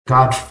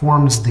God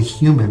forms the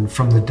human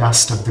from the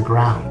dust of the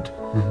ground.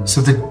 Mm-hmm.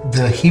 So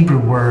the Hebrew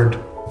word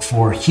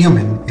for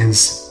human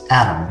is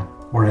Adam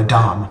or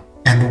Adam.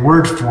 And the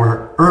word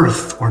for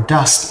earth or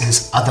dust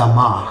is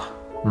Adamah.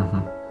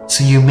 Mm-hmm.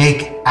 So you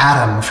make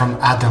Adam from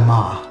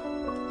Adamah.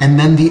 And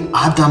then the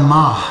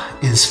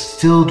Adamah is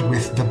filled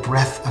with the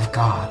breath of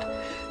God.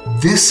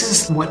 This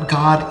is what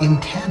God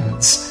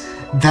intends,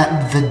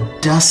 that the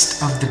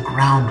dust of the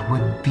ground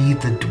would be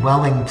the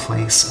dwelling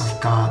place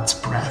of God's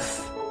breath.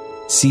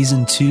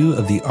 Season 2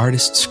 of The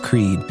Artist's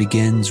Creed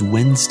begins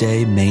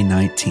Wednesday, May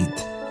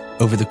 19th.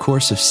 Over the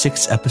course of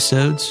 6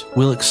 episodes,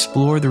 we'll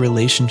explore the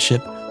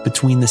relationship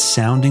between the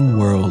sounding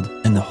world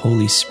and the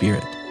Holy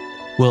Spirit.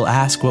 We'll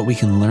ask what we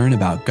can learn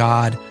about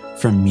God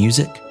from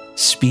music,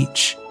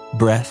 speech,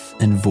 breath,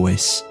 and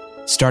voice,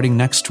 starting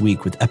next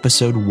week with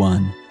episode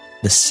 1,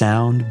 The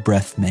Sound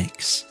Breath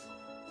Makes.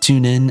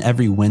 Tune in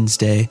every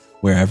Wednesday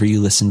wherever you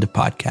listen to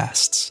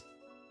podcasts.